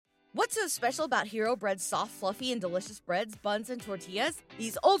What's so special about Hero Bread's soft, fluffy, and delicious breads, buns, and tortillas?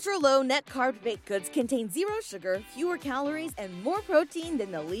 These ultra-low net-carb baked goods contain zero sugar, fewer calories, and more protein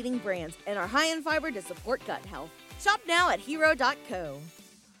than the leading brands, and are high in fiber to support gut health. Shop now at hero.co.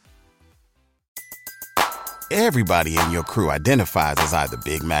 Everybody in your crew identifies as either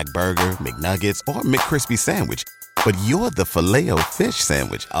Big Mac Burger, McNuggets, or McCrispy Sandwich. But you're the Filet-O-Fish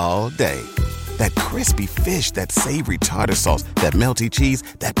Sandwich all day. That crispy fish, that savory tartar sauce, that melty cheese,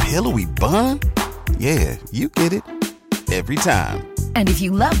 that pillowy bun. Yeah, you get it. Every time. And if you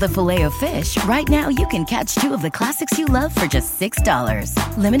love the Filet-O-Fish, right now you can catch two of the classics you love for just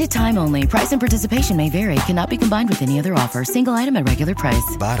 $6. Limited time only. Price and participation may vary. Cannot be combined with any other offer. Single item at regular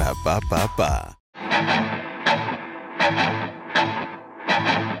price. Ba-da-ba-ba-ba.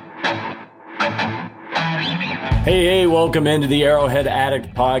 Hey, welcome into the Arrowhead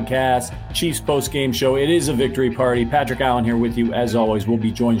Addict Podcast, Chiefs post-game show. It is a victory party. Patrick Allen here with you, as always. We'll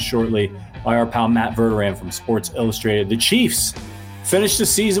be joined shortly by our pal Matt Verderam from Sports Illustrated. The Chiefs finished the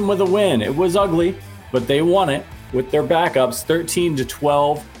season with a win. It was ugly, but they won it with their backups,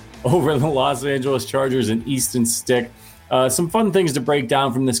 13-12 over the Los Angeles Chargers in Easton Stick. Some fun things to break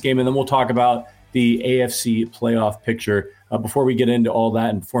down from this game, and then we'll talk about the AFC playoff picture. Before we get into all that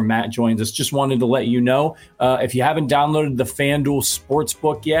and before Matt joins us, just wanted to let you know, if you haven't downloaded the FanDuel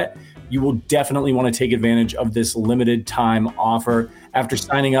Sportsbook yet, you will definitely want to take advantage of this limited time offer. After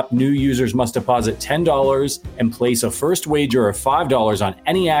signing up, new users must deposit $10 and place a first wager of $5 on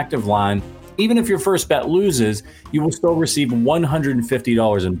any active line. Even if your first bet loses, you will still receive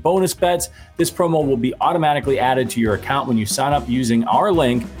 $150 in bonus bets. This promo will be automatically added to your account when you sign up using our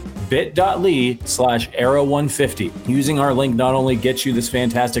link, bit.ly/arrow150. Using our link not only gets you this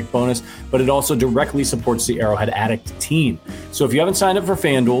fantastic bonus, but it also directly supports the Arrowhead Addict team. So if you haven't signed up for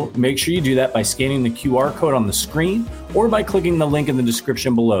FanDuel, make sure you do that by scanning the QR code on the screen or by clicking the link in the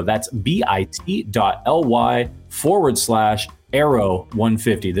description below. That's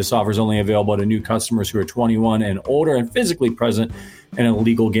bit.ly/Arrow150. This offer is only available to new customers who are 21 and older and physically present in a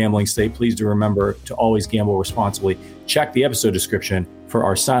legal gambling state. Please do remember to always gamble responsibly. Check the episode description for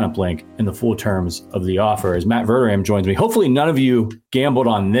our sign-up link and the full terms of the offer. As Matt Verderam joins me, hopefully none of you gambled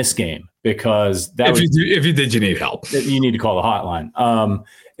on this game, because if you did, you need help. You need to call the hotline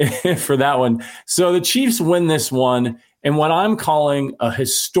for that one. So the Chiefs win this one, and what I'm calling a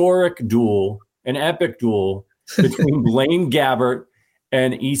historic duel, an epic duel between Blaine Gabbert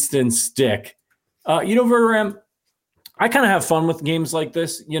and Easton Stick. Verderam, I kind of have fun with games like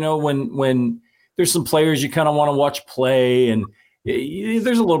this. When there's some players you kind of want to watch play, and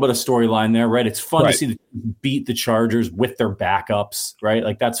there's a little bit of storyline there, right? It's fun to see the beat the Chargers with their backups, right?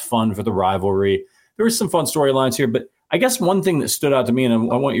 Like, that's fun for the rivalry. There was some fun storylines here, but I guess one thing that stood out to me, and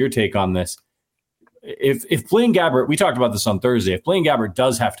I want your take on this, if Blaine Gabbert, we talked about this on Thursday, if Blaine Gabbert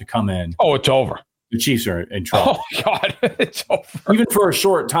does have to come in, it's over. The Chiefs are in trouble. Oh, God, it's over. Even for a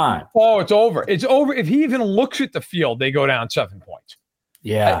short time. Oh, it's over. It's over. If he even looks at the field, they go down 7 points.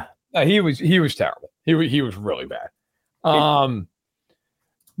 Yeah. He was terrible. He was really bad.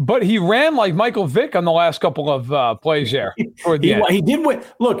 But he ran like Michael Vick on the last couple of plays there. He did win.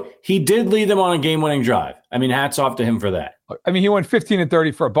 Look, he did lead them on a game-winning drive. I mean, hats off to him for that. I mean, he went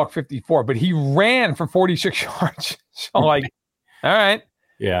 15-30 for $154, but he ran for 46 yards. So, all right.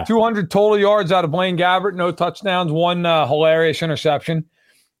 Yeah. 200 total yards out of Blaine Gabbert, no touchdowns, one hilarious interception.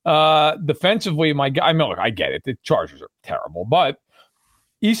 Defensively, I get it. The Chargers are terrible, but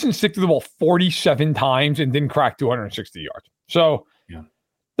Easton stick to the ball 47 times and didn't crack 260 yards. So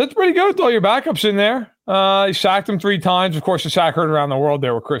that's pretty good with all your backups in there. He sacked him 3 times. Of course, the sack heard around the world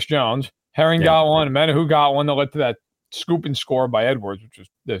there with Chris Jones. Herring got one, and Menahu got one that led to that scoop and score by Edwards, which was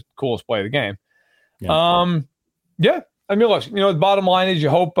the coolest play of the game. I mean, look, the bottom line is you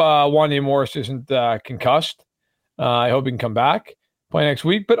hope Wanya Morris isn't concussed. I hope he can come back, play next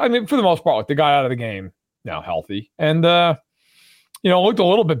week. But, I mean, for the most part, the guy out of the game now healthy. And, looked a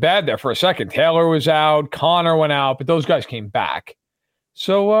little bit bad there for a second. Taylor was out. Connor went out. But those guys came back.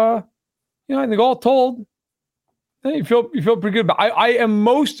 So, I think all told, you feel pretty good. But I am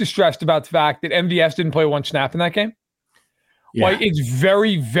most distressed about the fact that MVS didn't play one snap in that game. Yeah. Like, it's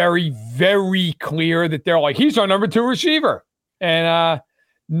very, very, very clear that they're like, he's our number 2 receiver. And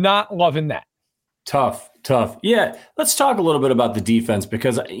not loving that. Tough. Yeah, let's talk a little bit about the defense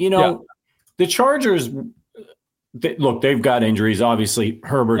because, the Chargers, they've got injuries. Obviously,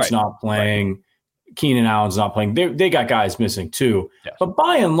 Herbert's not playing. Right. Keenan Allen's not playing. They got guys missing too. Yes. But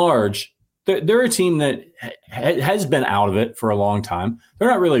by and large, they're a team that has been out of it for a long time. They're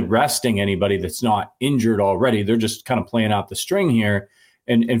not really resting anybody that's not injured already. They're just kind of playing out the string here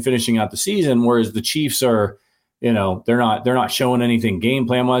and finishing out the season, whereas the Chiefs are They're not showing anything game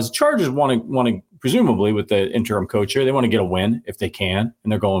plan wise. Chargers want to presumably with the interim coach here, they want to get a win if they can,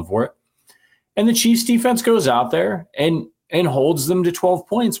 and they're going for it. And the Chiefs defense goes out there and holds them to 12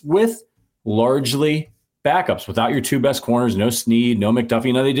 points with largely backups, without your two best corners, no Snead, no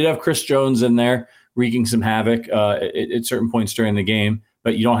McDuffie. Now they did have Chris Jones in there wreaking some havoc at certain points during the game,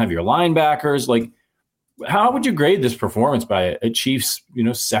 but you don't have your linebackers. Like, how would you grade this performance by a Chiefs,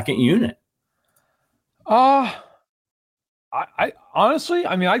 second unit? I honestly,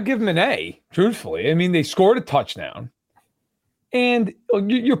 I'd give them an A, truthfully. They scored a touchdown. And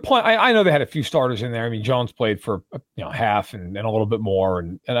your point, I know they had a few starters in there. Jones played for half and a little bit more,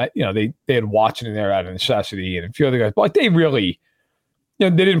 and they had Watson in there out of necessity, and a few other guys. But they really, they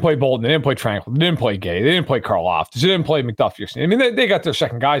didn't play Bolton, they didn't play Tranquil, they didn't play Gay, they didn't play Karloff, they didn't play McDuffie. They got their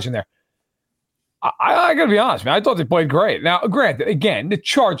second guys in there. I got to be honest, man. I thought they played great. Now, granted, again, the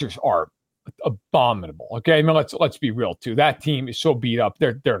Chargers are abominable. Okay, let's be real too. That team is so beat up;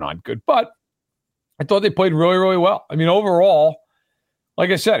 they're not good. But I thought they played really, really well. Overall, like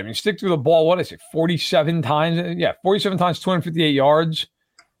I said, stick through the ball. What is it? 47 times. Yeah, 47 times, 258 yards.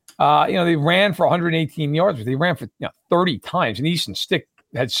 They ran for 118 yards, but they ran for 30 times. And Easton Stick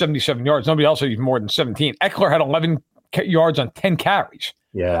had 77 yards. Nobody else had even more than 17. Eckler had 11 yards on 10 carries.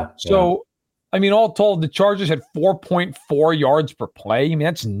 Yeah. So, all told, the Chargers had 4.4 yards per play.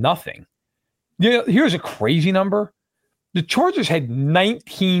 That's nothing. Here's a crazy number. The Chargers had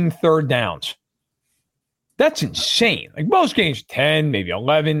 19 third downs. That's insane. Like most games, 10, maybe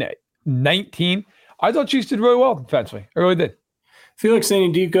 11, 19. I thought Chiefs did really well defensively. I really did. Felix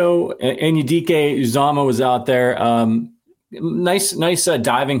Anyudike Uzama was out there. Nice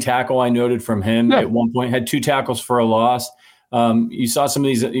diving tackle I noted from him at one point. Had 2 tackles for a loss. You saw some of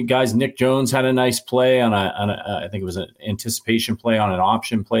these guys. Nick Jones had a nice play on I think it was an anticipation play on an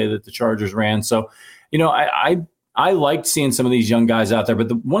option play that the Chargers ran. So, I liked seeing some of these young guys out there. But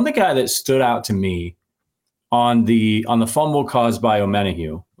the guy that stood out to me on the fumble caused by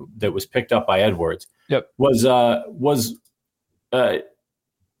Omenihu that was picked up by Edwards was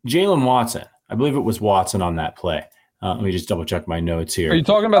Jalen Watson. I believe it was Watson on that play. Let me just double check my notes here. Are you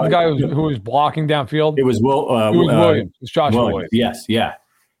talking about the guy who was blocking downfield? It was Williams. It was Josh Williams. Yes, yeah.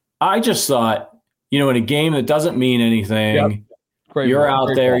 I just thought, in a game that doesn't mean anything, you're out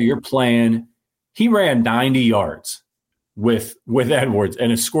there, you're playing. He ran 90 yards with Edwards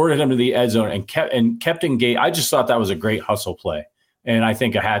and escorted him to the end zone and kept engaged. I just thought that was a great hustle play, and I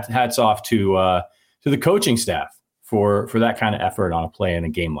think hats off to the coaching staff for that kind of effort on a play in a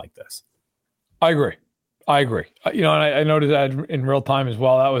game like this. I agree. And I noticed that in real time as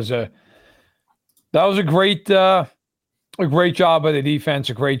well. That was a great job by the defense,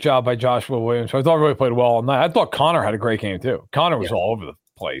 a great job by Joshua Williams. So I thought really played well all night. I thought Connor had a great game too. Connor was all over the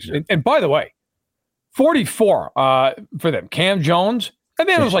place. Yeah. And by the way, 44 for them. Cam Jones, and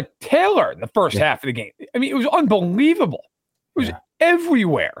then it was like Taylor in the first half of the game. It was unbelievable. It was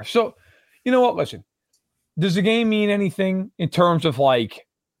everywhere. So, you know what? Listen, does the game mean anything in terms of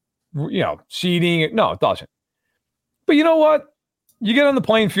seeding? No, it doesn't. But you know what? You get on the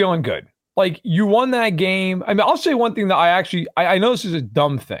plane feeling good. Like, you won that game. I'll say one thing that I know this is a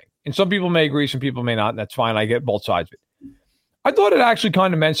dumb thing, and some people may agree, some people may not, and that's fine. I get both sides of it. I thought it actually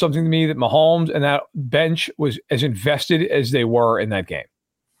kind of meant something to me that Mahomes and that bench was as invested as they were in that game.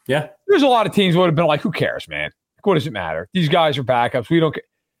 Yeah. There's a lot of teams that would have been like, who cares, man? What does it matter? These guys are backups. We don't care.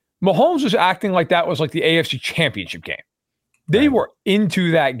 Mahomes was acting like that was like the AFC Championship game. They were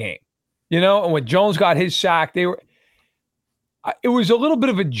into that game, and when Jones got his sack, it was a little bit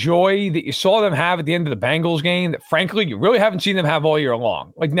of a joy that you saw them have at the end of the Bengals game that, frankly, you really haven't seen them have all year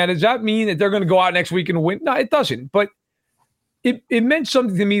long. Like, now, does that mean that they're going to go out next week and win? No, it doesn't. But it meant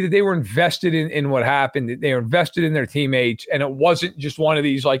something to me that they were invested in what happened, that they were invested in their teammates, and it wasn't just one of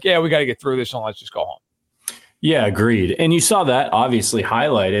these like, yeah, we got to get through this and let's just go home. Yeah, agreed. And you saw that obviously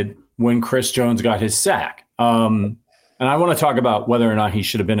highlighted when Chris Jones got his sack. And I want to talk about whether or not he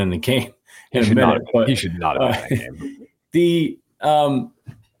should have been in the game in a minute. But he should not have been in that game.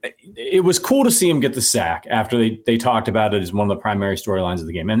 It was cool to see him get the sack after they talked about it as one of the primary storylines of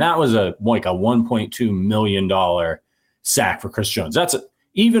the game. And that was a $1.2 million sack for Chris Jones. That's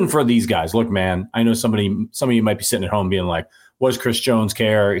even for these guys. Look, man, I know some of you might be sitting at home being like, what does Chris Jones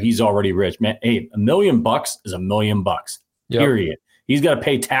care? He's already rich. Man, hey, $1 million is $1 million, period. He's got to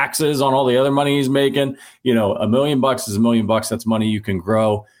pay taxes on all the other money he's making. $1 million is $1 million. That's money you can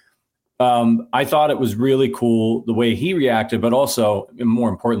grow. I thought it was really cool the way he reacted, but also, and more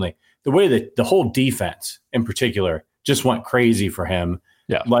importantly, the way that the whole defense in particular just went crazy for him.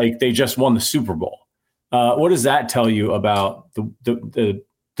 Yeah. Like they just won the Super Bowl. What does that tell you about the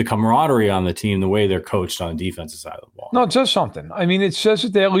the camaraderie on the team, the way they're coached on the defensive side of the ball. No, it says something. I mean, it says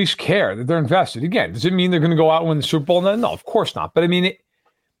that they at least care, that they're invested. Again, does it mean they're going to go out and win the Super Bowl? No, of course not. But I mean,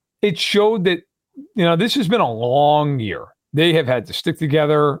 it showed that, this has been a long year. They have had to stick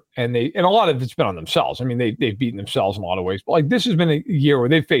together, and a lot of it's been on themselves. I mean, they've beaten themselves in a lot of ways. But like, this has been a year where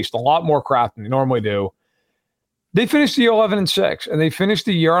they've faced a lot more crap than they normally do. They finished the year 11-6, and they finished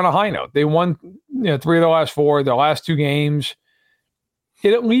the year on a high note. They won 3 of their last 4, their last 2 games.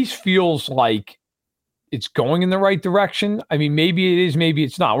 It at least feels like it's going in the right direction. I mean, maybe it is, maybe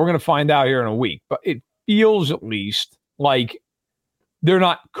it's not. We're going to find out here in a week. But it feels at least like they're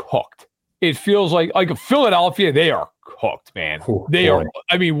not cooked. It feels like Philadelphia, they are cooked, man. They are,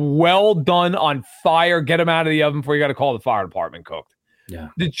 I mean, well done, on fire. Get them out of the oven before you got to call the fire department cooked. Yeah.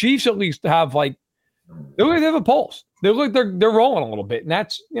 The Chiefs at least have they have a pulse. They look like they're rolling a little bit. And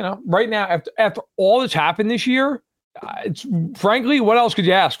that's, right now, after all that's happened this year, it's frankly, what else could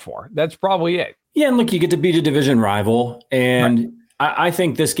you ask for? That's probably it. Yeah, and look, you get to beat a division rival. And right. I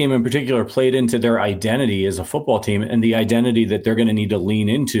think this game in particular played into their identity as a football team, and the identity that they're going to need to lean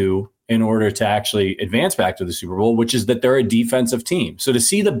into in order to actually advance back to the Super Bowl, which is that they're a defensive team. So to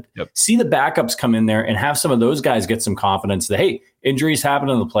see the backups come in there and have some of those guys get some confidence that, hey, injuries happen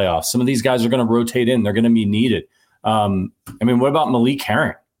in the playoffs. Some of these guys are going to rotate in. They're going to be needed. What about Malik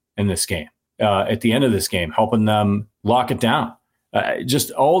Herring in this game? At the end of this game, helping them lock it down.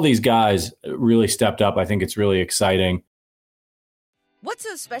 Just all these guys really stepped up. I think it's really exciting. What's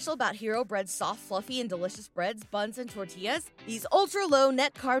so special about Hero Bread's soft, fluffy, and delicious breads, buns, and tortillas? These ultra-low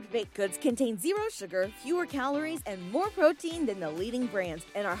net-carb baked goods contain 0 sugar, fewer calories, and more protein than the leading brands,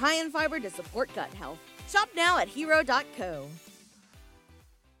 and are high in fiber to support gut health. Shop now at hero.co.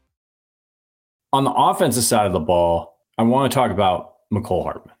 On the offensive side of the ball, I want to talk about Mecole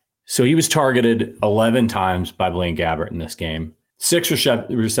Hardman. So he was targeted 11 times by Blaine Gabbert in this game, 6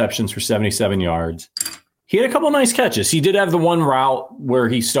 receptions for 77 yards. He had a couple nice catches. He did have the one route where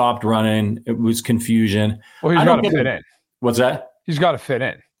he stopped running. It was confusion. Well, he's got to fit in. What's that? He's got to fit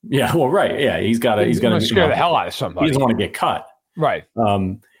in. Yeah, well, right. Yeah, he's got to scare the hell out of somebody. He doesn't want to get cut. Right.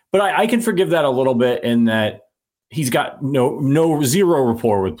 But I can forgive that a little bit in that he's got zero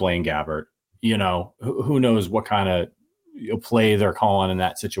rapport with Blaine Gabbert. Who knows what kind of play they're calling in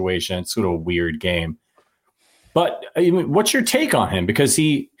that situation. It's sort of a weird game. But what's your take on him? Because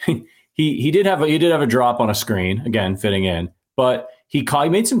he did have a drop on a screen, again, fitting in, but he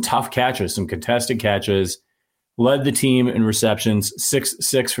made some tough catches, some contested catches, led the team in receptions,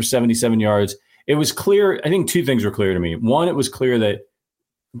 6 for 77 yards. It was clear. I think 2 things were clear to me. One, it was clear that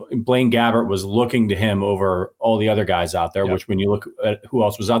Blaine Gabbert was looking to him over all the other guys out there, which when you look at who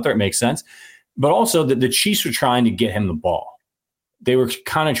else was out there, it makes sense. But also that the Chiefs were trying to get him the ball. They were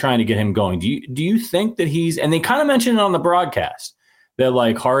kind of trying to get him going. Do you think that and they kind of mentioned it on the broadcast, that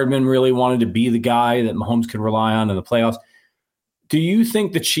like Hardman really wanted to be the guy that Mahomes could rely on in the playoffs. Do you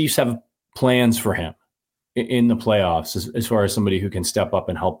think the Chiefs have plans for him in the playoffs as far as somebody who can step up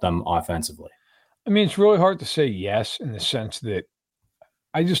and help them offensively? I mean, it's really hard to say yes, in the sense that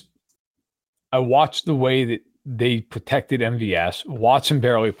I watched the way that they protected MVS. Watson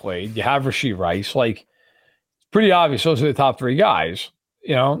barely played. You have Rashee Rice. Like, it's pretty obvious those are the top 3 guys.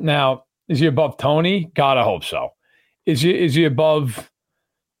 Now, is he above Tony? Gotta hope so. Is he above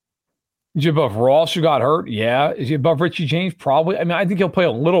Ross, who got hurt? Yeah. Is he above Richie James? Probably. I mean, I think he'll play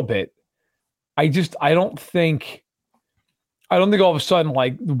a little bit. I don't think all of a sudden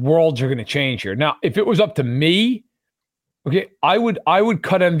like the worlds are going to change here. Now, if it was up to me, okay, I would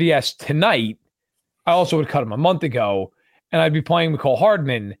cut MVS tonight. I also would cut him a month ago, and I'd be playing Mecole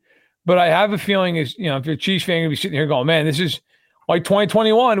Hardman. But I have a feeling if you're a Chiefs fan, you're going to be sitting here going, man, this is like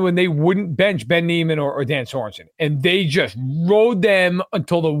 2021 when they wouldn't bench Ben Neiman or Dan Sorensen. And they just rode them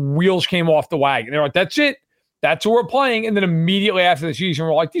until the wheels came off the wagon. They're like, that's it. That's what we're playing. And then immediately after the season,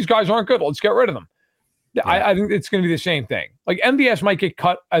 we're like, these guys aren't good. Let's get rid of them. Yeah. I think it's going to be the same thing. Like MVS might get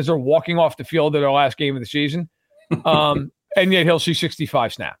cut as they're walking off the field at their last game of the season. And yet he'll see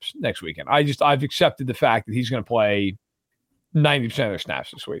 65 snaps next weekend. I've accepted the fact that he's going to play 90% of their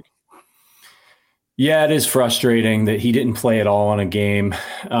snaps this week. Yeah, it is frustrating that he didn't play at all in a game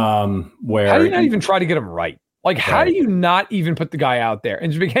where... How do you not even try to get him right? Like, how do you not even put the guy out there?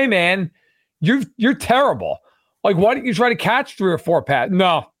 And just be like, hey, man, you're terrible. Like, why don't you try to catch 3 or 4 passes?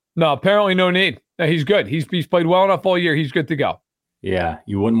 No, apparently no need. No, he's good. He's played well enough all year. He's good to go. Yeah,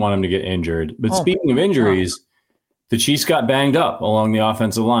 you wouldn't want him to get injured. But speaking of injuries, the Chiefs got banged up along the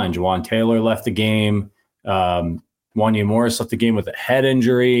offensive line. Jawan Taylor left the game. Wanya Morris left the game with a head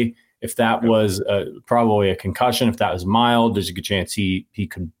injury. If that was probably a concussion, if that was mild, there's a good chance he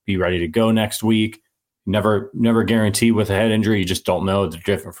could be ready to go next week. Never guarantee with a head injury. You just don't know. They're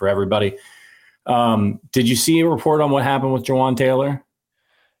different for everybody. Did you see a report on what happened with Jawan Taylor?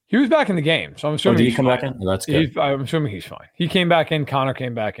 He was back in the game, so I'm assuming did he come back in? Oh, that's good. I'm assuming he's fine. He came back in. Connor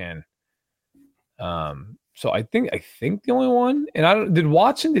came back in. So I think the only one. And did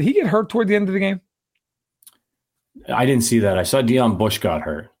Watson? Did he get hurt toward the end of the game? I didn't see that. I saw Deion Bush got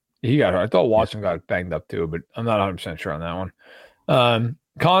hurt. He got hurt. I thought Watson got banged up too, but I'm not 100% sure on that one.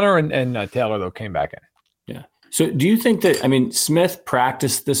 Connor and Taylor though came back in. Yeah. So do you think that Smith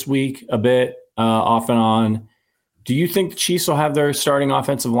practiced this week a bit off and on? Do you think the Chiefs will have their starting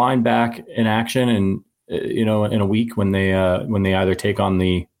offensive line back in action and in a week when they either take on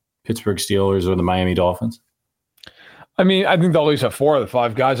the Pittsburgh Steelers or the Miami Dolphins? I think they'll at least have 4 of the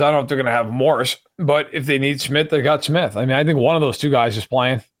 5 guys. I don't know if they're going to have Morris, but if they need Smith, they got Smith. I think one of those 2 guys is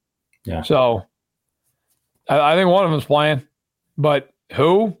playing. Yeah. So I think one of them is playing, but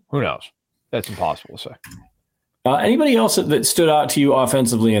who knows? That's impossible to say. Anybody else that stood out to you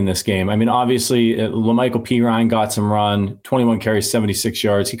offensively in this game? Obviously, LaMichael Pirine got some run, 21 carries, 76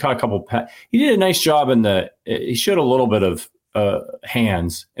 yards. He caught a couple. He did a nice job he showed a little bit of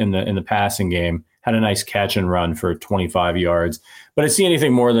hands in the passing game. Had a nice catch and run for 25 yards. But I see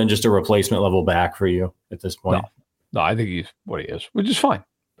anything more than just a replacement level back for you at this point? No, I think he's what he is, which is fine.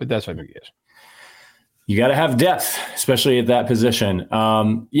 But that's what I think he is. You got to have depth, especially at that position.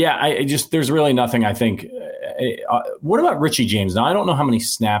 There's really nothing I think. What about Richie James? Now, I don't know how many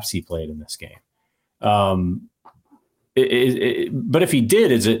snaps he played in this game. But if he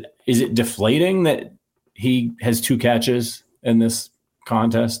did, is it deflating that he has 2 catches in this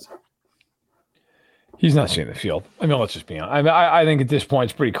contest? He's not seeing the field. Let's just be honest. I think at this point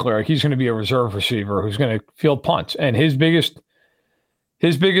it's pretty clear. He's going to be a reserve receiver who's going to field punts. And his biggest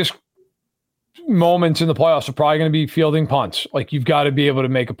moments in the playoffs are probably going to be fielding punts. Like, you've got to be able to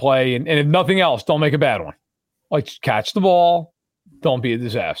make a play. And if nothing else, don't make a bad one. Like, catch the ball. Don't be a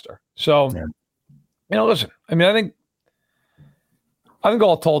disaster. So, listen, I think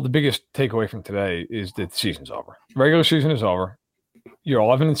all told, the biggest takeaway from today is that the season's over. Regular season is over. You're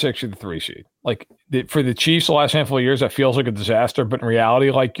 11-6, you're the 3 seed. Like, for the Chiefs, the last handful of years, that feels like a disaster. But in reality,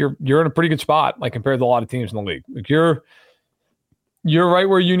 like, you're in a pretty good spot, like, compared to a lot of teams in the league. Like, you're right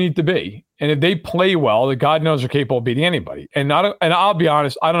where you need to be. And if they play well, that God knows they're capable of beating anybody. And I'll be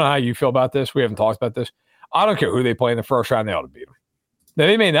honest, I don't know how you feel about this. We haven't talked about this. I don't care who they play in the first round; they ought to beat them. Now,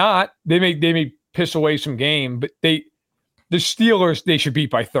 they may not. They may piss away some game, but the Steelers, they should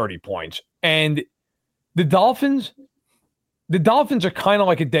beat by 30 points. And the Dolphins are kind of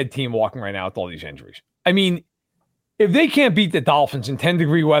like a dead team walking right now with all these injuries. If they can't beat the Dolphins in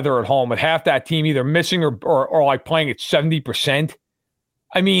 10-degree weather at home with half that team either missing or like playing at 70%,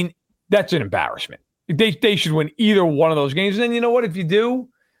 that's an embarrassment. They should win either one of those games. And then you know what? If you do,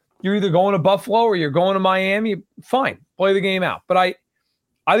 you're either going to Buffalo or you're going to Miami. Fine, play the game out. But I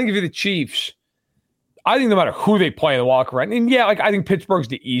think if you're the Chiefs, I think no matter who they play in the walk around, and I think Pittsburgh's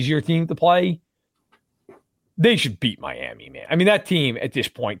the easier team to play. They should beat Miami, man. That team at this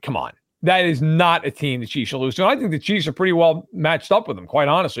point, come on. That is not a team the Chiefs should lose to. And I think the Chiefs are pretty well matched up with them, quite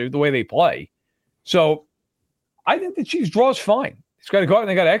honestly, the way they play. So I think the Chiefs draw is fine. It's got to go out and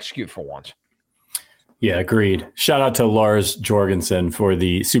they got to execute for once. Yeah, agreed. Shout out to Lars Jorgensen for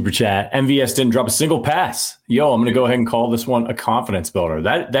the super chat. MVS didn't drop a single pass. I'm going to go ahead and call this one a confidence builder.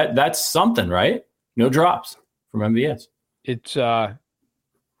 That's something, right? No drops from MVS. It's got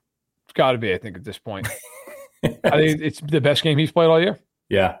to be, I think, at this point. I think it's the best game he's played all year.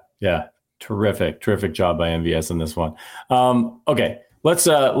 Yeah. Terrific job by MVS in this one. Okay. I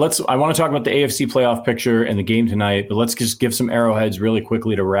want to talk about the AFC playoff picture and the game tonight, but let's just give some arrowheads really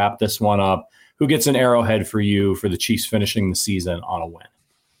quickly to wrap this one up. Who gets an arrowhead for you for the Chiefs finishing the season on a win?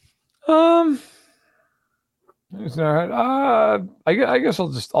 I guess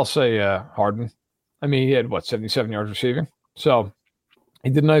I'll say Harden. He had 77 yards receiving, so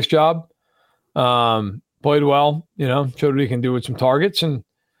he did a nice job. Played well, showed what he can do with some targets, and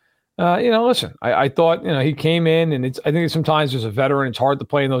listen, I thought he came in, and I think sometimes as a veteran, it's hard to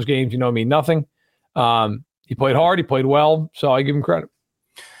play in those games. Mean nothing. He played hard, he played well, so I give him credit.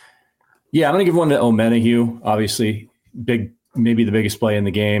 Yeah, I'm going to give one to Omenihu. Obviously, maybe the biggest play in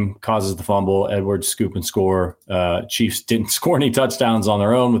the game, causes the fumble. Edwards scoop and score. Chiefs didn't score any touchdowns on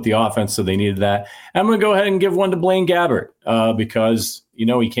their own with the offense, so they needed that. I'm going to go ahead and give one to Blaine Gabbert because,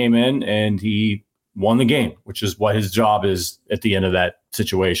 he came in and he won the game, which is what his job is at the end of that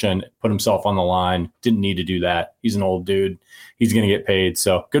situation. Put himself on the line. Didn't need to do that. He's an old dude. He's going to get paid,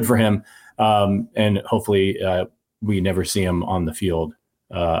 so good for him. And hopefully we never see him on the field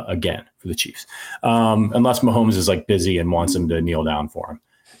again for the Chiefs, unless Mahomes is busy and wants him to kneel down for him.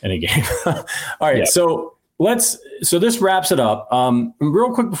 in a game. All right, Yep. so this wraps it up.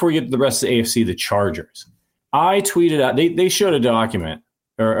 Real quick before we get to the rest of the AFC, the Chargers. I tweeted out, they showed a document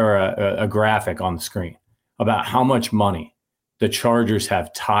or a graphic on the screen about how much money the Chargers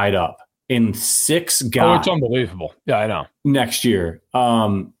have tied up in 6 guys. Oh, it's unbelievable. Yeah, I know. Next year.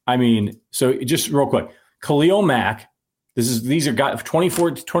 So just real quick, Khalil Mack, these are got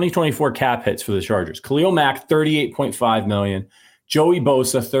 2024 cap hits for the Chargers. Khalil Mack, $38.5 million. Joey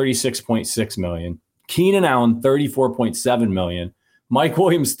Bosa, $36.6 million. Keenan Allen, $34.7 million. Mike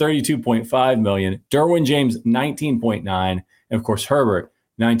Williams, $32.5 million. Derwin James, $19.9 million. And of course, Herbert,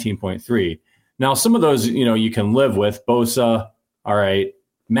 $19.3 million. Now, some of those, you can live with. Bosa, all right.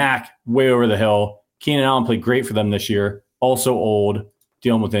 Mack, way over the hill. Keenan Allen played great for them this year. Also old,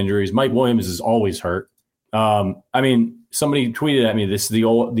 dealing with injuries. Mike Williams is always hurt. Somebody tweeted at me, this is the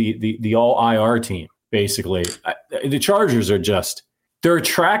all IR team, basically. The Chargers are they're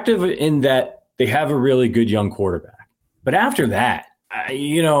attractive in that they have a really good young quarterback. But after that,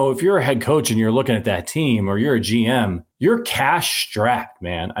 if you're a head coach and you're looking at that team or you're a GM, you're cash strapped,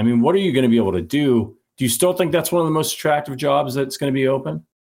 man. I mean, what are you going to be able to do? Do you still think that's one of the most attractive jobs that's going to be open?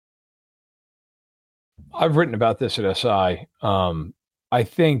 I've written about this at SI. I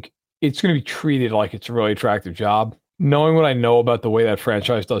think it's going to be treated like it's a really attractive job. Knowing what I know about the way that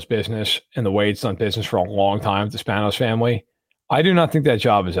franchise does business and the way it's done business for a long time with the Spanos family, I do not think that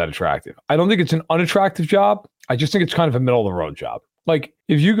job is that attractive. I don't think it's an unattractive job. I just think it's kind of a middle of the road job. Like,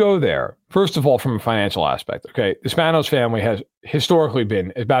 if you go there, first of all, from a financial aspect, okay, the Spanos family has historically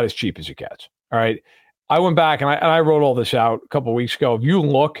been about as cheap as it gets. All right. I went back and I wrote all this out a couple of weeks ago. If you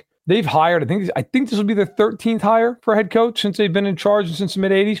look, they've hired, I think this will be their 13th hire for head coach since they've been in charge since the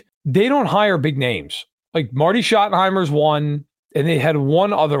mid 80s. They don't hire big names. Like Marty Schottenheimer's one, and they had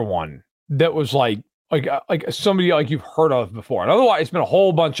one other one that was like somebody like you've heard of before. And otherwise, it's been a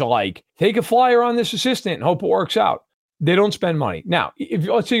whole bunch of take a flyer on this assistant and hope it works out. They don't spend money. Now, if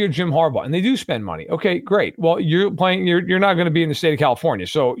let's say you're Jim Harbaugh and they do spend money, okay, great. Well, you're not going to be in the state of California,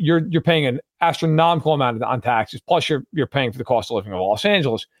 so you're paying an astronomical amount on taxes. Plus, you're paying for the cost of living of Los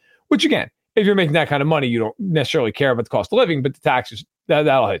Angeles, which again, if you're making that kind of money, you don't necessarily care about the cost of living, but the taxes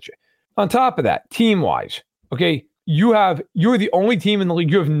that'll hit you. On top of that, team-wise, okay, you're the only team in the league.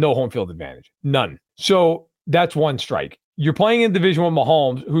 You have no home field advantage, none. So that's one strike. You're playing in Division I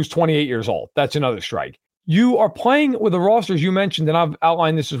Mahomes, who's 28 years old. That's another strike. You are playing with the rosters you mentioned, and I've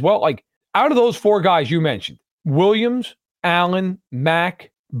outlined this as well. Like, out of those 4 guys you mentioned, Williams, Allen,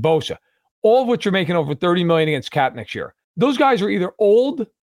 Mack, Bosa, all of which are making over $30 million against cap next year. Those guys are either old,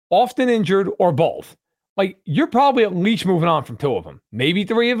 often injured, or both. Like, you're probably at least moving on from 2 of them, maybe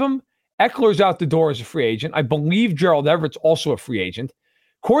 3 of them. Eckler's out the door as a free agent. I believe Gerald Everett's also a free agent.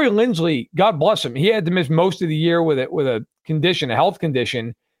 Corey Linsley, God bless him, he had to miss most of the year with a health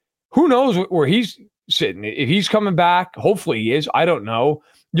condition. Who knows where he's sitting? If he's coming back, hopefully he is. I don't know.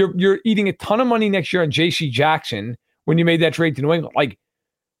 You're eating a ton of money next year on J.C. Jackson when you made that trade to New England. Like,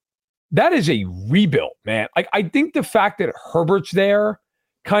 that is a rebuild, man. Like, I think the fact that Herbert's there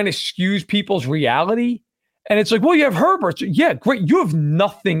kind of skews people's reality. And it's like, well, you have Herbert. Yeah, great. You have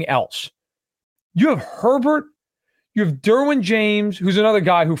nothing else. You have Herbert. You have Derwin James, who's another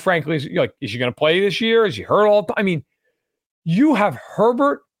guy who, frankly, is going to play this year? Is he hurt all the time? I mean, you have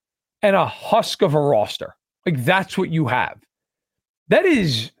Herbert and a husk of a roster. Like, that's what you have. That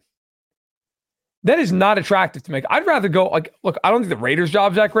is not attractive to me. I'd rather go, look, I don't think the Raiders'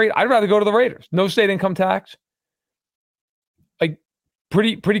 job's that great. I'd rather go to the Raiders. No state income tax. Like,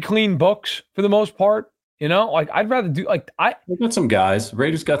 pretty clean books for the most part. I'd rather do we got some guys.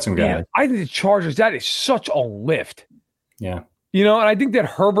 Raiders got some guys. Yeah, I think the Chargers, that is such a lift. Yeah. And I think that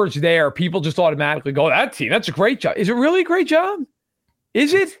Herbert's there. People just automatically go, that team, that's a great job. Is it really a great job?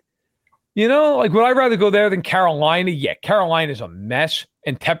 Is it? Would I rather go there than Carolina? Yeah, Carolina's a mess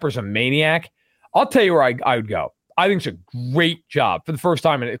and Tepper's a maniac. I'll tell you where I would go. I think it's a great job for the first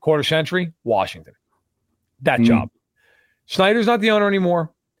time in a quarter century, Washington. That job. Snyder's not the owner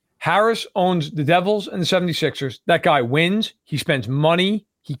anymore. Harris owns the Devils and the 76ers. That guy wins. He spends money.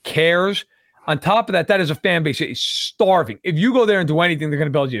 He cares. On top of that, that is a fan base that is starving. If you go there and do anything, they're going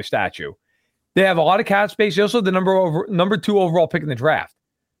to build you a statue. They have a lot of cap space. They also have the number 2 overall pick in the draft.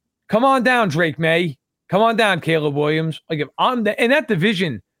 Come on down, Drake May. Come on down, Caleb Williams. If I'm in that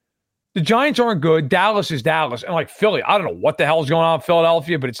division, the Giants aren't good. Dallas is Dallas. And Philly, I don't know what the hell is going on in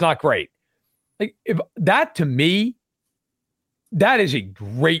Philadelphia, but it's not great. If that, to me, that is a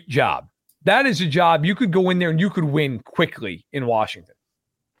great job. That is a job you could go in there and you could win quickly in Washington.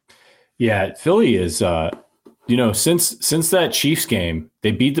 Yeah, Philly is since that Chiefs game,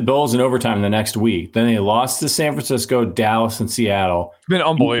 they beat the Bills in overtime the next week. Then they lost to San Francisco, Dallas, and Seattle. It's been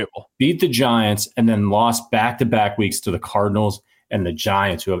unbelievable. Beat the Giants, and then lost back-to-back weeks to the Cardinals and the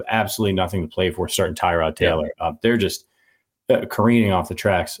Giants, who have absolutely nothing to play for, starting Tyrod Taylor. Yeah. They're just careening off the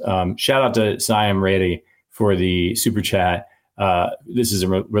tracks. Shout out to Siam Reddy for the super chat. This is in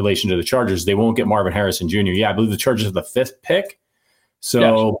relation to the Chargers. They won't get Marvin Harrison Jr. Yeah, I believe the Chargers have the 5th pick.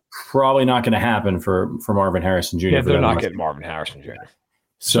 So probably not going to happen for Marvin Harrison Jr. Yeah, they're not getting Marvin Harrison Jr.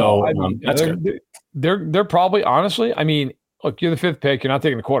 So that's good. They're probably, honestly, I mean, look, you're the 5th pick. You're not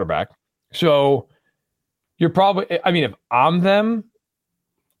taking a quarterback. So you're probably, I mean, if I'm them,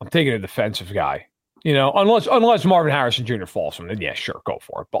 I'm taking a defensive guy. Unless Marvin Harrison Jr. falls to them, then yeah, sure, go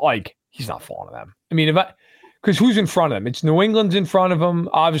for it. But he's not falling to them. I mean, because who's in front of them? It's New England's in front of them.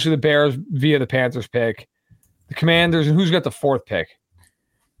 Obviously, the Bears via the Panthers pick, the Commanders, and who's got the 4th pick?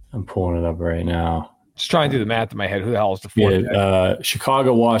 I'm pulling it up right now. Just trying to do the math in my head. Who the hell is the 4th pick?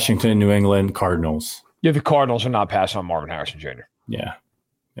 Chicago, Washington, New England, Cardinals. Yeah, the Cardinals are not passing on Marvin Harrison Jr. Yeah.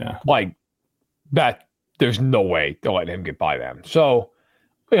 That there's no way they'll let him get by them. So,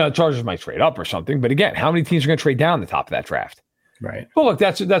 the Chargers might trade up or something. But again, how many teams are going to trade down the top of that draft? Right. Well, look,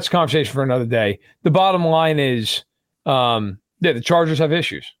 that's a conversation for another day. The bottom line is, the Chargers have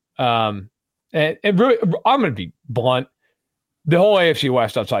issues. And really, I'm going to be blunt. The whole AFC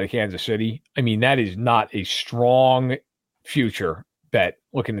West outside of Kansas City, I mean, that is not a strong future bet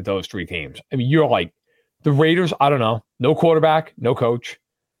looking at those 3 teams. I mean, you're like the Raiders, I don't know, no quarterback, no coach.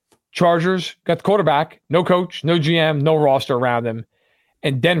 Chargers got the quarterback, no coach, no GM, no roster around them.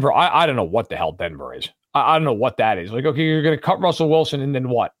 And Denver, I don't know what the hell Denver is. I don't know what that is. Okay, you're going to cut Russell Wilson and then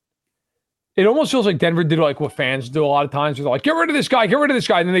what? It almost feels like Denver did like what fans do a lot of times. They're like, get rid of this guy.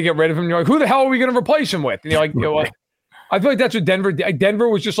 And then they get rid of him. And you're like, who the hell are we going to replace him with? And you're like, what? I feel like that's what Denver did. Denver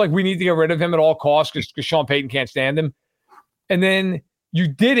was just like, we need to get rid of him at all costs because Sean Payton can't stand him. And then you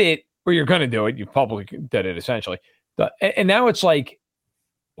did it, or you're going to do it. You publicly did it, essentially. And now it's like,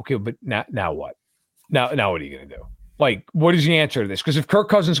 okay, but now what? Now what are you going to do? What is the answer to this? Because if Kirk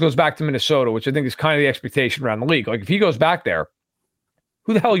Cousins goes back to Minnesota, which I think is kind of the expectation around the league, if he goes back there,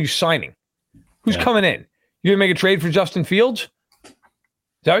 who the hell are you signing? Who's coming in? You're going to make a trade for Justin Fields? Is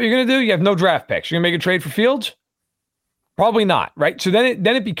that what you're going to do? You have no draft picks. You're going to make a trade for Fields? Probably not, right? So then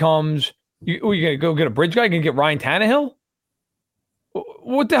it becomes, you're going to go get a bridge guy? You're going to get Ryan Tannehill?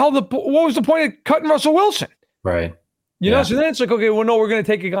 What the hell? What was the point of cutting Russell Wilson? Right. So then it's like, okay, well, no, we're going to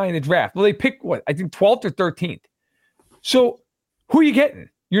take a guy in the draft. Well, they pick what? I think 12th or 13th. So who are you getting?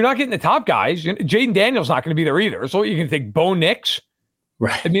 You're not getting the top guys. Jaden Daniels not going to be there either. So you're going to take Bo Nix?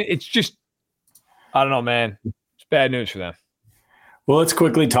 Right. I mean, it's just, I don't know, man. It's bad news for them. Well, let's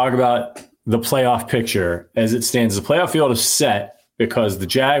quickly talk about the playoff picture as it stands. The playoff field is set because the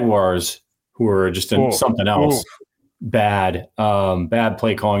Jaguars, who are just in something else, bad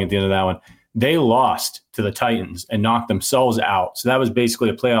play calling at the end of that one, they lost to the Titans and knocked themselves out. So that was basically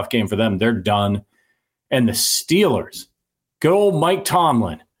a playoff game for them. They're done. And the Steelers, good old Mike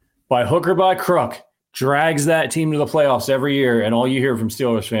Tomlin, by hook or by crook, drags that team to the playoffs every year. And all you hear from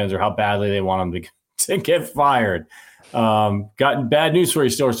Steelers fans are how badly they want them to get fired. Got bad news for you,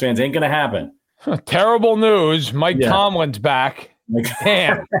 Steelers fans. Ain't going to happen. Terrible news. Mike Tomlin's back.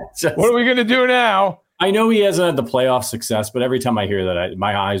 Damn. What are we going to do now? I know he hasn't had the playoff success, but every time I hear that,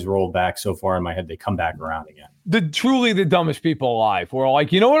 my eyes roll back so far in my head, they come back around again. Truly the dumbest people alive. We're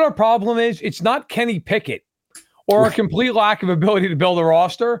like, you know what our problem is? It's not Kenny Pickett or a complete lack of ability to build a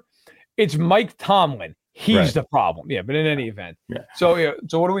roster. It's Mike Tomlin. He's the problem. Yeah, but in any event. Yeah. So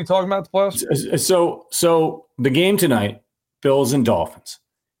what are we talking about, the playoffs? So the game tonight, Bills and Dolphins.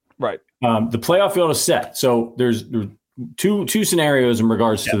 Right. The playoff field is set. So there's two scenarios in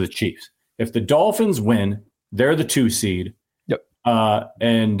regards to the Chiefs. If the Dolphins win, they're the 2 seed. Yep.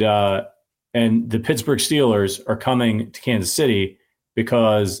 And the Pittsburgh Steelers are coming to Kansas City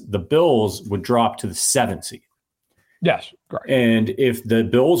because the Bills would drop to the 7 seed. Yes. Right. And if the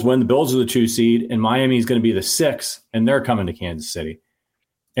Bills win, the Bills are the 2 seed, and Miami is going to be the 6, and they're coming to Kansas City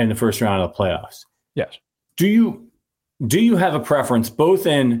in the first round of the playoffs. Yes. Do you have a preference both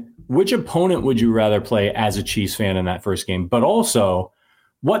in which opponent would you rather play as a Chiefs fan in that first game, but also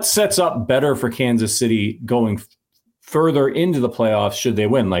what sets up better for Kansas City going further into the playoffs should they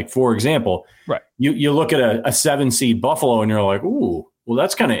win? Like, for example, right. You look at a 7 seed Buffalo and you're like, ooh, well,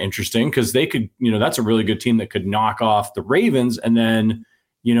 that's kind of interesting because they could, that's a really good team that could knock off the Ravens. And then,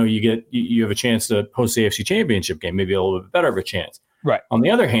 you have a chance to host the AFC Championship game, maybe a little bit better of a chance. Right. On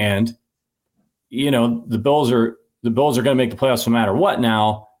the other hand, the Bills are going to make the playoffs no matter what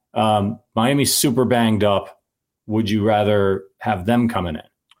now. Miami's super banged up. Would you rather have them coming in?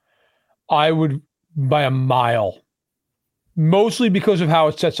 I would by a mile, mostly because of how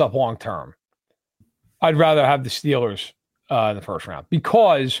it sets up long term. I'd rather have the Steelers in the first round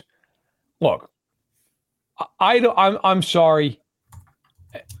because, look, I'm sorry.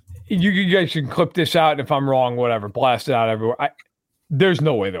 You guys can clip this out, and if I'm wrong, whatever, blast it out everywhere. There's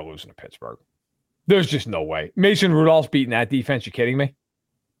no way they're losing to Pittsburgh. There's just no way. Mason Rudolph's beating that defense. You kidding me?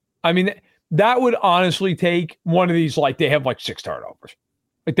 I mean, that would honestly take one of these, like, they have like 6 turnovers.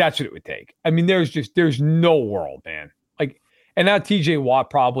 Like, that's what it would take. I mean, there's no world, man. Like, and now TJ Watt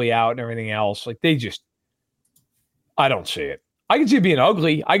probably out and everything else. Like, I don't see it. I can see it being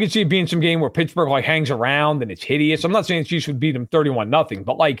ugly. I can see it being some game where Pittsburgh like hangs around and it's hideous. I'm not saying the Chiefs would beat them 31-0,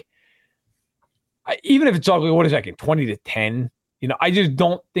 but like, even if it's ugly, what is that game? 20-10. I just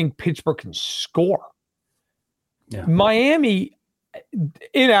don't think Pittsburgh can score. Yeah. Miami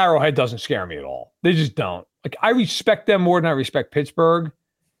in Arrowhead doesn't scare me at all. They just don't. Like, I respect them more than I respect Pittsburgh.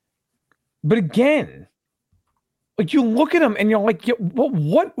 But again, like, you look at them and you're like,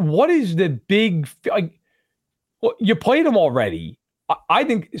 what is the big, like, well, you played them already. I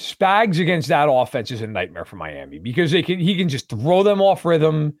think Spags against that offense is a nightmare for Miami because he can just throw them off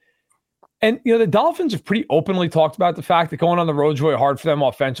rhythm. And, the Dolphins have pretty openly talked about the fact that going on the road is really hard for them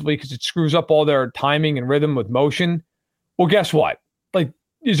offensively because it screws up all their timing and rhythm with motion. Well, guess what? Like,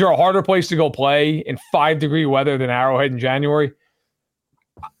 is there a harder place to go play in 5-degree weather than Arrowhead in January?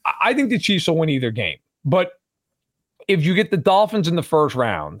 I think the Chiefs will win either game. But if you get the Dolphins in the first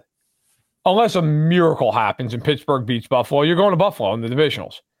round, unless a miracle happens and Pittsburgh beats Buffalo, you're going to Buffalo in the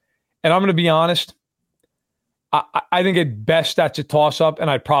divisionals. And I'm going to be honest, I think at best that's a toss-up, and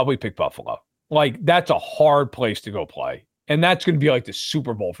I'd probably pick Buffalo. Like, that's a hard place to go play. And that's going to be like the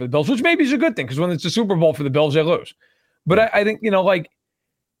Super Bowl for the Bills, which maybe is a good thing, because when it's the Super Bowl for the Bills, they lose. But I think, like,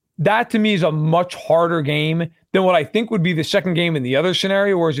 that to me is a much harder game than what I think would be the second game in the other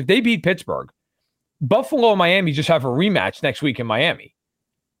scenario, whereas if they beat Pittsburgh, Buffalo and Miami just have a rematch next week in Miami.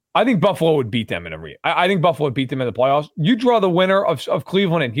 I think Buffalo would beat them I think Buffalo would beat them in the playoffs. You draw the winner of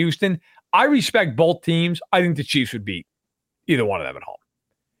Cleveland and Houston. I respect both teams. I think the Chiefs would beat either one of them at home.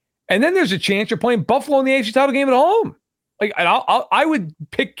 And then there's a chance you're playing Buffalo in the AFC title game at home. Like, I would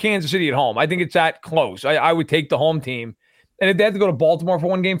pick Kansas City at home. I think it's that close. I would take the home team. And if they had to go to Baltimore for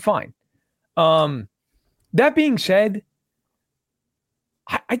one game, fine. That being said,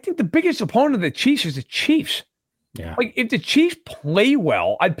 I think the biggest opponent of the Chiefs is the Chiefs. Yeah. Like, if the Chiefs play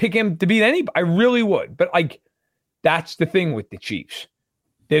well, I'd pick him to beat anybody. I really would. But, like, that's the thing with the Chiefs.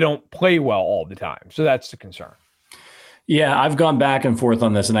 They don't play well all the time. So that's the concern. Yeah, I've gone back and forth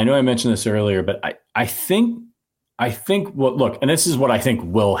on this, and I know I mentioned this earlier, but I think what, look, and this is what I think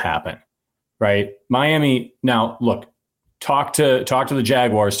will happen, right? Miami, now, look, talk to the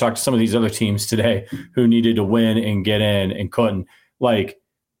Jaguars, talk to some of these other teams today who needed to win and get in and couldn't. Like,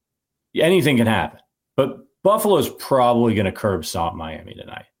 anything can happen. But Buffalo's probably going to curb stomp Miami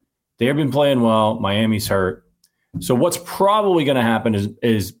tonight. They've been playing well. Miami's hurt. So what's probably going to happen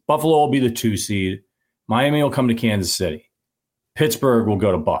is Buffalo will be the 2 seed. Miami will come to Kansas City. Pittsburgh will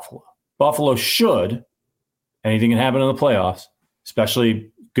go to Buffalo. Buffalo should. Anything can happen in the playoffs,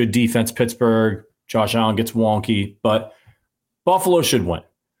 especially good defense, Pittsburgh. Josh Allen gets wonky, but Buffalo should win.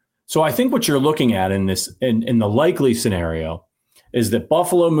 So I think what you're looking at in the likely scenario is that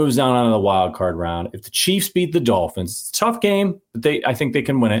Buffalo moves down out of the wild card round. If the Chiefs beat the Dolphins, it's a tough game, but I think they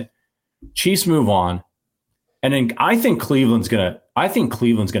can win it. Chiefs move on. And then I think Cleveland's gonna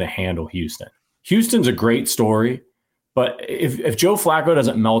handle Houston. Houston's a great story, but if Joe Flacco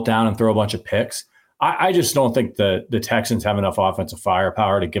doesn't melt down and throw a bunch of picks, I just don't think the Texans have enough offensive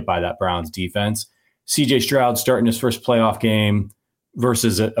firepower to get by that Browns defense. CJ Stroud starting his first playoff game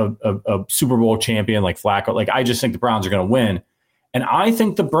versus a Super Bowl champion like Flacco. Like, I just think the Browns are going to win. And I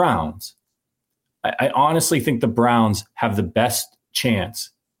think the Browns, I honestly think the Browns have the best chance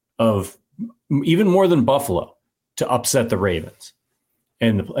of, even more than Buffalo, to upset the Ravens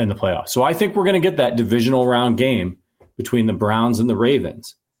in the playoffs. So I think we're going to get that divisional round game between the Browns and the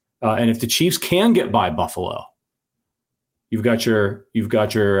Ravens. And if the Chiefs can get by Buffalo, you've got your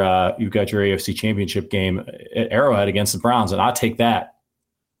AFC Championship game at Arrowhead against the Browns, and I'll take that.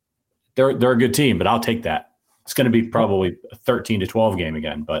 They're a good team, but I'll take that. It's going to be probably a 13-12 game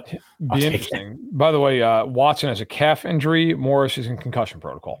again, but be interesting. By the way, Watson has a calf injury. Morris is in concussion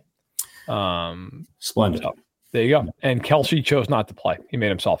protocol. Splendid. So, there you go. And Kelsey chose not to play. He made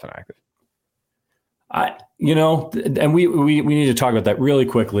himself inactive. And we need to talk about that really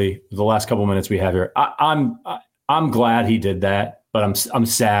quickly. The last couple of minutes we have here. I'm glad he did that, but I'm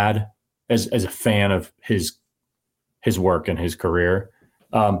sad as a fan of his work and his career.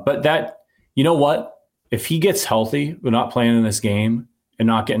 But that, you know what? If he gets healthy, we're not playing in this game, and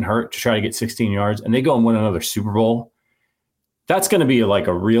not getting hurt to try to get 16 yards, and they go and win another Super Bowl, that's going to be like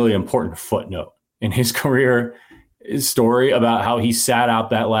a really important footnote in his career, his story about how he sat out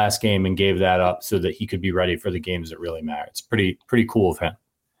that last game and gave that up so that he could be ready for the games that really matter. It's pretty cool of him.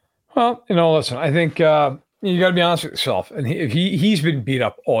 Well, listen, I think you got to be honest with yourself. And he's been beat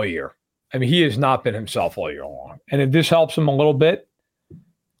up all year. I mean, he has not been himself all year long. And if this helps him a little bit,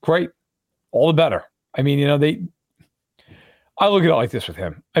 great. All the better. I mean, I look at it like this with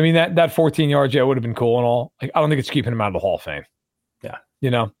him. I mean, that 14 yards, would have been cool and all. Like, I don't think it's keeping him out of the Hall of Fame.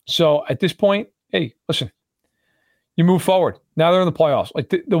 Yeah. So at this point, hey, listen, you move forward. Now they're in the playoffs.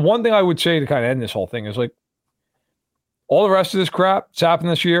 Like the one thing I would say to kind of end this whole thing is like, all the rest of this crap that's happened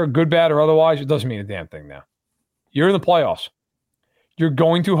this year, good, bad, or otherwise, it doesn't mean a damn thing now. You're in the playoffs. You're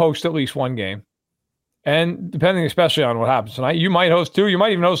going to host at least one game. And depending especially on what happens tonight, you might host 2, you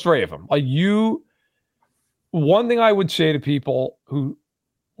might even host 3 of them. One thing I would say to people who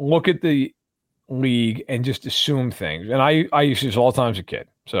look at the league and just assume things, and I used to do this all the time as a kid,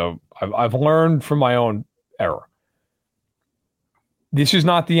 so I've learned from my own error. This is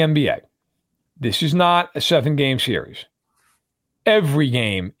not the NBA. This is not a 7-game series. Every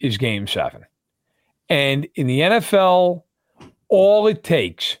game is game 7. And in the NFL, all it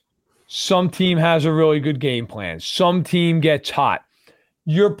takes, some team has a really good game plan. Some team gets hot.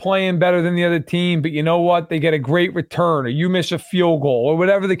 You're playing better than the other team, but you know what? They get a great return, or you miss a field goal, or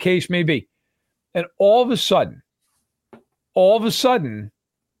whatever the case may be. And all of a sudden,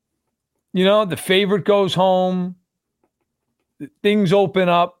 the favorite goes home. Things open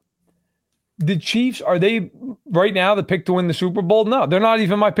up. The Chiefs, are they right now the pick to win the Super Bowl? No, they're not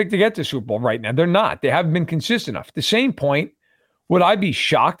even my pick to get the Super Bowl right now. They're not. They haven't been consistent enough. At the same point, would I be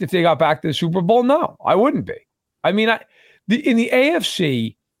shocked if they got back to the Super Bowl? No, I wouldn't be. I mean, in the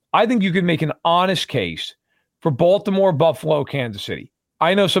AFC, I think you could make an honest case for Baltimore, Buffalo, Kansas City.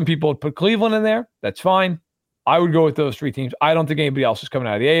 I know some people would put Cleveland in there. That's fine. I would go with those 3 teams. I don't think anybody else is coming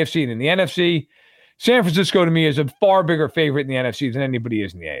out of the AFC. And in the NFC, San Francisco to me is a far bigger favorite in the NFC than anybody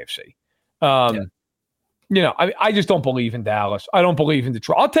is in the AFC. I just don't believe in Dallas. I don't believe in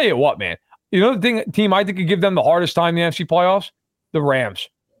Detroit. I'll tell you what, man. The team I think could give them the hardest time in the NFC playoffs? The Rams.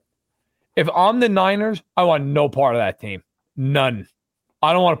 If I'm the Niners, I want no part of that team. None.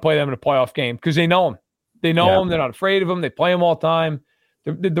 I don't want to play them in a playoff game because they know them. They know them. They're not afraid of them. They play them all the time.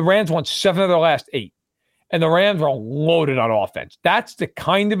 The Rams won 7 of their last 8. And the Rams are loaded on offense. That's the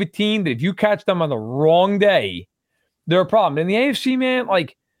kind of a team that if you catch them on the wrong day, they're a problem. In the AFC, man,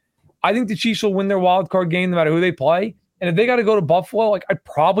 I think the Chiefs will win their wild card game no matter who they play. And if they got to go to Buffalo, I'd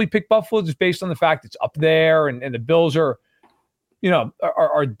probably pick Buffalo just based on the fact it's up there and the Bills are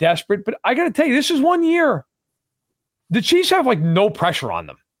desperate. But I got to tell you, this is one year. The Chiefs have no pressure on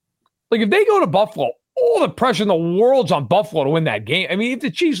them. If they go to Buffalo, all the pressure in the world's on Buffalo to win that game. I mean, if the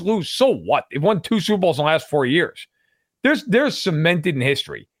Chiefs lose, so what? They've won 2 Super Bowls in the last 4 years. They're cemented in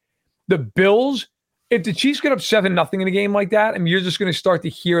history. The Bills, if the Chiefs get up 7-0 in a game like that, you're just going to start to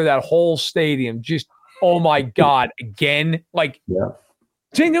hear that whole stadium just, oh my God, again.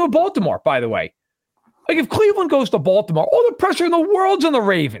 Same thing with Baltimore, by the way. If Cleveland goes to Baltimore, all the pressure in the world's on the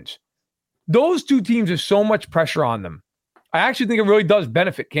Ravens. Those 2 teams have so much pressure on them. I actually think it really does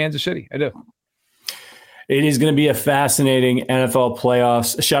benefit Kansas City. I do. It is going to be a fascinating NFL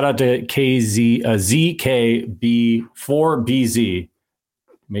playoffs. Shout out to ZKB4BZ,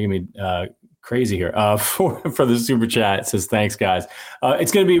 making me crazy here for the super chat. It says, thanks, guys.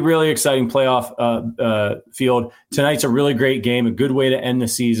 It's going to be a really exciting playoff field. Tonight's a really great game, a good way to end the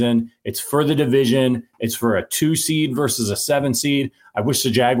season. It's for the division. It's for a 2 seed versus a 7 seed. I wish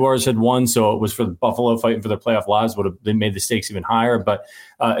the Jaguars had won, so it was for the Buffalo fighting for their playoff lives. Would have made the stakes even higher. But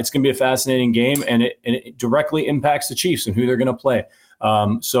it's going to be a fascinating game, and it directly impacts the Chiefs and who they're going to play.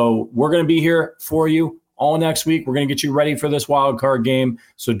 So we're going to be here for you all next week. We're going to get you ready for this wild card game.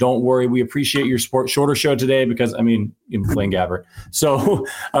 So don't worry. We appreciate your support. Shorter show today because, you're playing Gabbert. So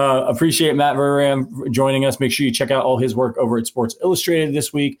appreciate Matt Verderam joining us. Make sure you check out all his work over at Sports Illustrated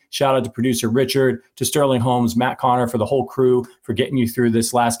this week. Shout out to producer Richard, to Sterling Holmes, Matt Connor, for the whole crew for getting you through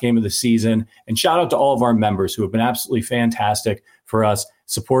this last game of the season. And shout out to all of our members who have been absolutely fantastic for us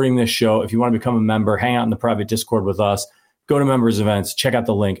supporting this show. If you want to become a member, hang out in the private Discord with us. Go to members events. Check out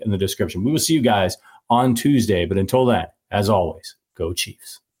the link in the description. We will see you guys on Tuesday. But until then, as always, go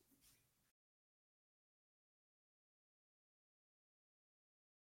Chiefs.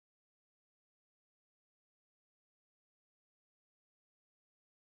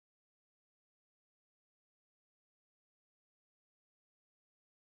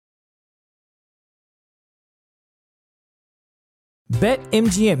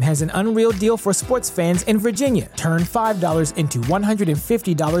 BetMGM has an unreal deal for sports fans in Virginia. Turn $5 into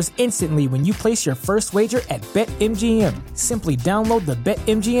 $150 instantly when you place your first wager at BetMGM. Simply download the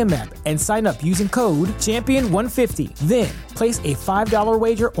BetMGM app and sign up using code Champion150. Then, place a $5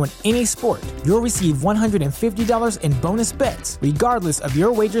 wager on any sport. You'll receive $150 in bonus bets, regardless of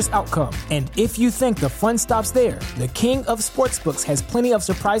your wager's outcome. And if you think the fun stops there, the King of Sportsbooks has plenty of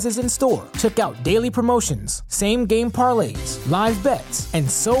surprises in store. Check out daily promotions, same-game parlays, live bets, and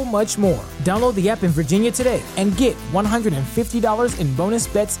so much more. Download the app in Virginia today and get $150 in bonus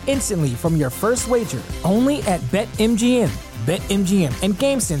bets instantly from your first wager. Only at BetMGM. BetMGM and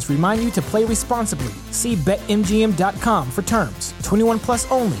GameSense remind you to play responsibly. See BetMGM.com for terms. 21 plus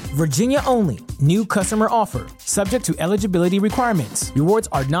only. Virginia only. New customer offer. Subject to eligibility requirements. Rewards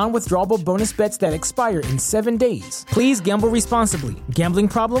are non-withdrawable bonus bets that expire in 7 days. Please gamble responsibly. Gambling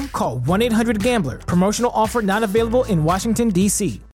problem? Call 1-800-GAMBLER. Promotional offer not available in Washington, D.C.